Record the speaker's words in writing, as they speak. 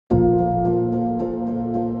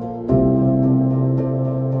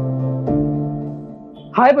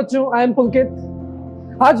हाय बच्चों, I am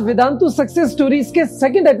पुलकित। आज Vedantu success stories के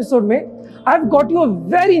सेकंड एपिसोड में I have got you a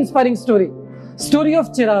very inspiring story of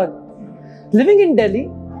Chirag. Living in Delhi,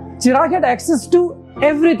 Chirag had access to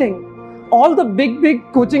everything, all the big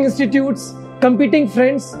coaching institutes, competing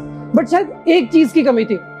friends, but शायद एक चीज की कमी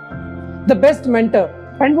थी, the best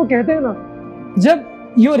mentor. And वो कहते हैं ना,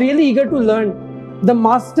 जब you are really eager to learn, the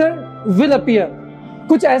master will appear.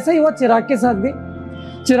 कुछ ऐसा ही हुआ चिराग के साथ भी।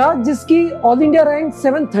 चिराग, जिसकी ऑल इंडिया रैंक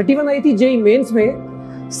 731 आई थी जेई मेंस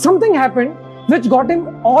में, something happened which got him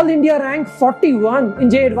all India rank 41 in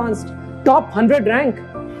JEE advanced, top 100 rank.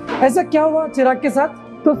 ऐसा क्या हुआ चिराग के साथ?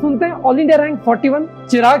 तो सुनते हैं ऑल इंडिया रैंक 41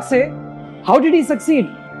 चिराग से, how did he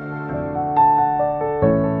succeed.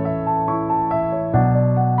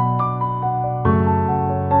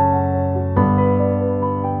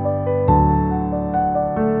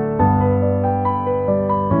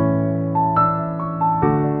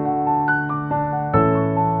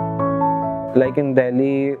 Like in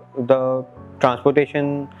Delhi, the transportation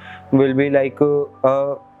will be like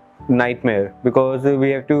a nightmare, because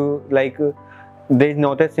we have to there is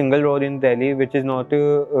not a single road in Delhi which is not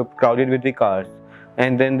crowded with the cars,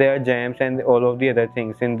 and then there are jams and all of the other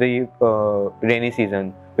things in the rainy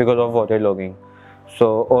season because of water logging.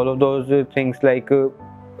 So all of those things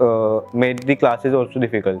made the classes also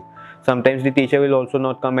difficult. Sometimes the teacher will also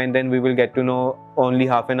not come, and then we will get to know only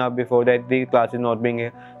half an hour before that the class is not being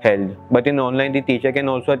held. But in online, the teacher can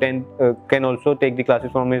also take the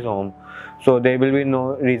classes from his home, so there will be no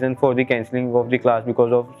reason for the cancelling of the class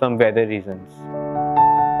because of some weather reasons.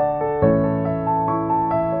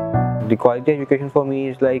 The quality education for me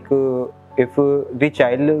is if the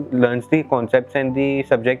child learns the concepts and the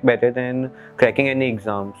subject better than cracking any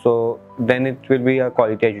exam, so then it will be a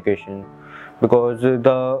quality education. Because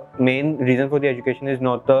the main reason for the education is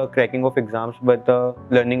not the cracking of exams, but the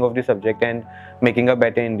learning of the subject and making a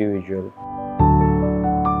better individual.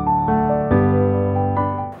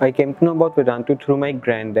 I came to know about Vedantu through my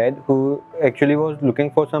granddad, who actually was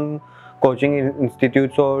looking for some coaching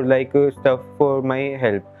institutes or stuff for my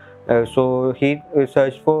help. So he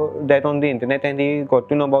searched for that on the internet, and he got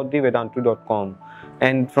to know about the Vedantu.com,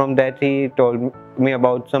 and from that he told me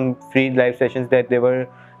about some free live sessions that they were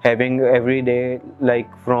having every day,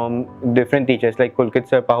 from different teachers like Pulkit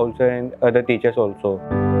sir, Pahul sir, and other teachers also.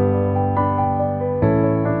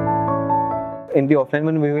 In the offline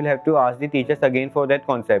one, we will have to ask the teachers again for that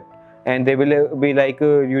concept, and they will be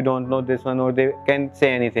you don't know this one, or they can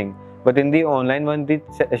say anything. But in the online one, the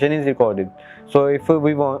session is recorded, so if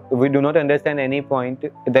we do not understand any point,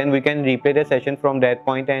 then we can replay the session from that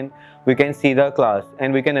point, and we can see the class,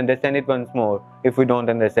 and we can understand it once more if we don't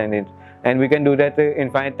understand it, and we can do that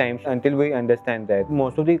infinite times until we understand that.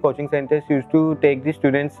 Most of the coaching centers used to take the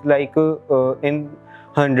students in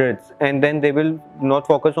hundreds, and then they will not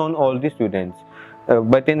focus on all the students.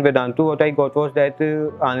 But in Vedantu, what I got was that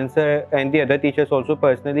Anand sir and the other teachers also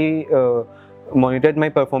personally monitored my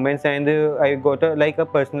performance, and I got a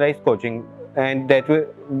personalized coaching, and that will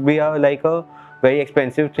be a very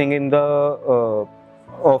expensive thing in the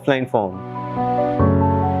offline form.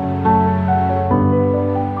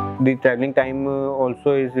 The traveling time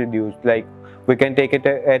also is reduced. We can take it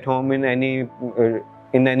at home in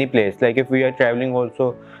any place. If we are traveling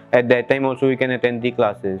also, at that time also we can attend the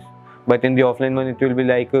classes. But in the offline one, it will be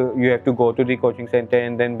you have to go to the coaching center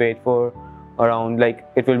and then wait for around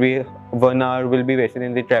it will be 1 hour will be wasted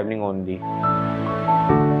in the traveling only.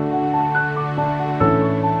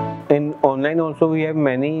 In online also, we have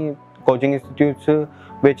many coaching institutes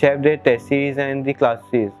which have their test series and the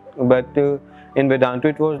classes, but in Vedantu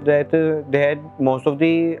it was that they had most of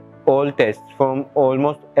the all tests from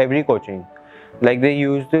almost every coaching. They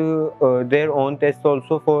used their own tests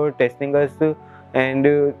also for testing us and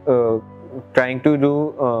trying to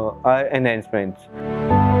do our enhancements.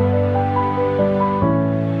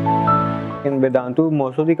 In Vedantu,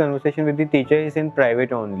 most of the conversation with the teacher is in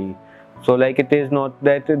private only. So it is not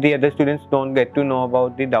that the other students don't get to know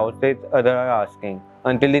about the doubts that others are asking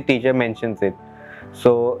until the teacher mentions it.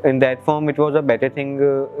 So in that form, it was a better thing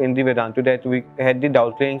in the Vedantu that we had the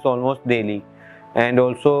doubt clearings almost daily, and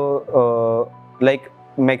also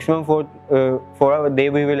maximum for a day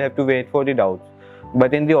we will have to wait for the doubts.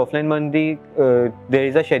 But in the offline one, there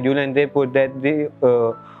is a schedule, and they put that the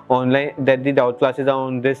online that the doubt classes are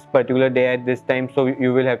on this particular day at this time, so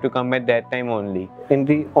you will have to come at that time only. In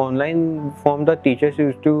the online form, the teachers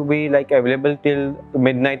used to be available till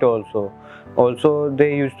midnight also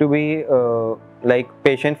they used to be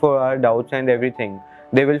patient for our doubts and everything,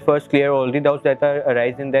 they will first clear all the doubts that are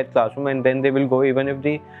arise in that classroom, and then they will go, even if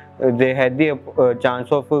they had the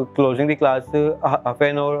chance of closing the class half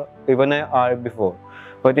an hour, even an hour before.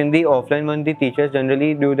 But in the offline one, the teachers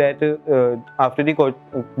generally do that after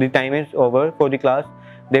the time is over for the class.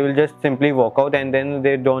 They will just simply walk out, and then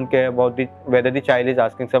they don't care about whether the child is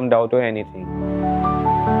asking some doubt or anything.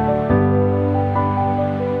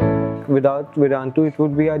 Without Vedantu, it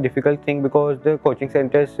would be a difficult thing, because the coaching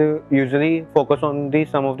centers usually focus on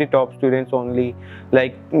some of the top students only.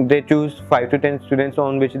 Like, they choose 5 to 10 students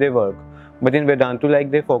on which they work. But in Vedantu,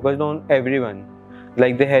 like, they focused on everyone.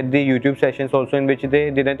 Like, they had the YouTube sessions also, in which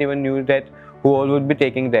they didn't even knew that who all would be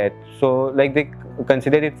taking that. So like, they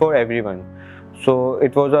considered it for everyone. So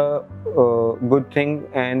it was a good thing,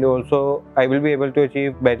 and also I will be able to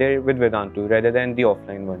achieve better with Vedantu rather than the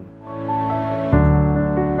offline one.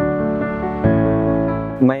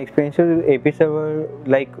 My experiences with AP sir were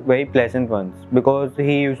like very pleasant ones, because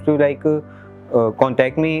he used to like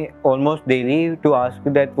contact me almost daily to ask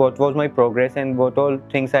that what was my progress and what all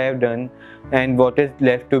things I have done and what is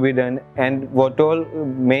left to be done and what all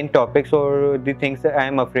main topics or the things that I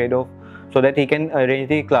am afraid of, so that he can arrange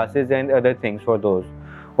the classes and other things for those.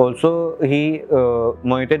 Also, he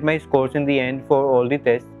monitored my scores in the end for all the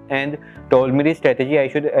tests and told me the strategy I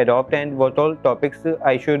should adopt and what all topics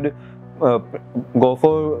I should go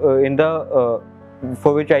for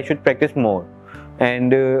for which I should practice more.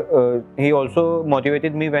 And he also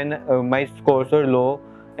motivated me when my scores were low,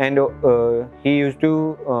 and he used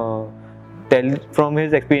to tell from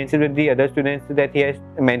his experiences with the other students that he has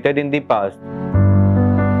mentored in the past.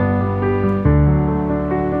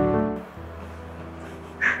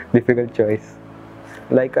 Difficult choice.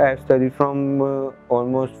 Like, I have studied from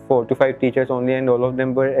almost 4 to 5 teachers only, and all of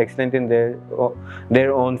them were excellent in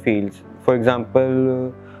their own fields. For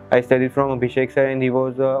example, I studied from Abhishek sir, and he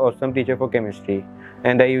was an awesome teacher for chemistry.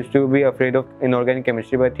 And I used to be afraid of inorganic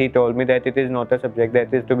chemistry, but he told me that it is not a subject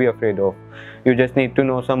that is to be afraid of. You just need to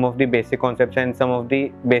know some of the basic concepts and some of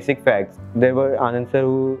the basic facts. There were Anand sir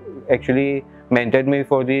who actually mentored me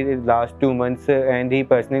for the last 2 months, and he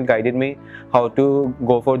personally guided me how to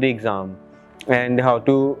go for the exam and how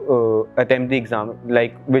to attempt the exam,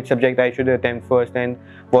 like which subject I should attempt first and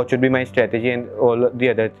what should be my strategy and all the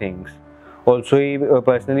other things. Also, he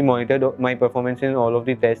personally monitored my performance in all of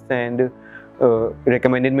the tests and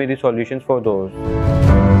recommended me the solutions for those.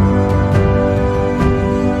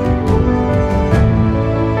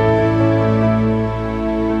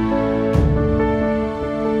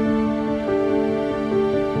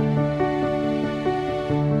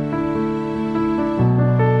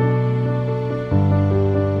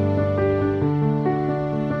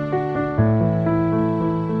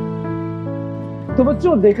 तो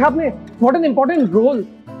बच्चों, देखा आपने what an important role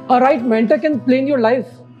a right mentor can play in your life.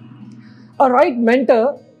 A right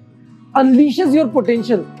mentor unleashes your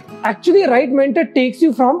potential. Actually, a right mentor takes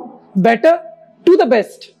you from better to the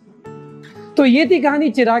best. तो ये थी कहानी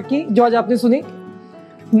चिराग की जो आज आपने सुनी.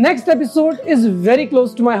 Next episode is very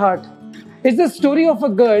close to my heart. It's the story of a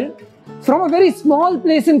girl from a very small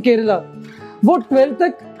place in Kerala. वो 12th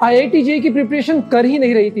तक IIT JEE की प्रिपरेशन कर ही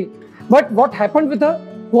नहीं रही थी. But what happened with her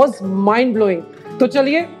was mind blowing. तो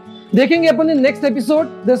चलिए देखेंगे अपन in next episode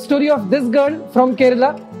the story of this girl from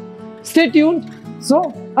Kerala. Stay tuned. So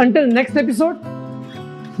until next episode,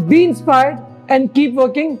 B inspired and keep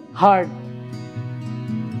working hard.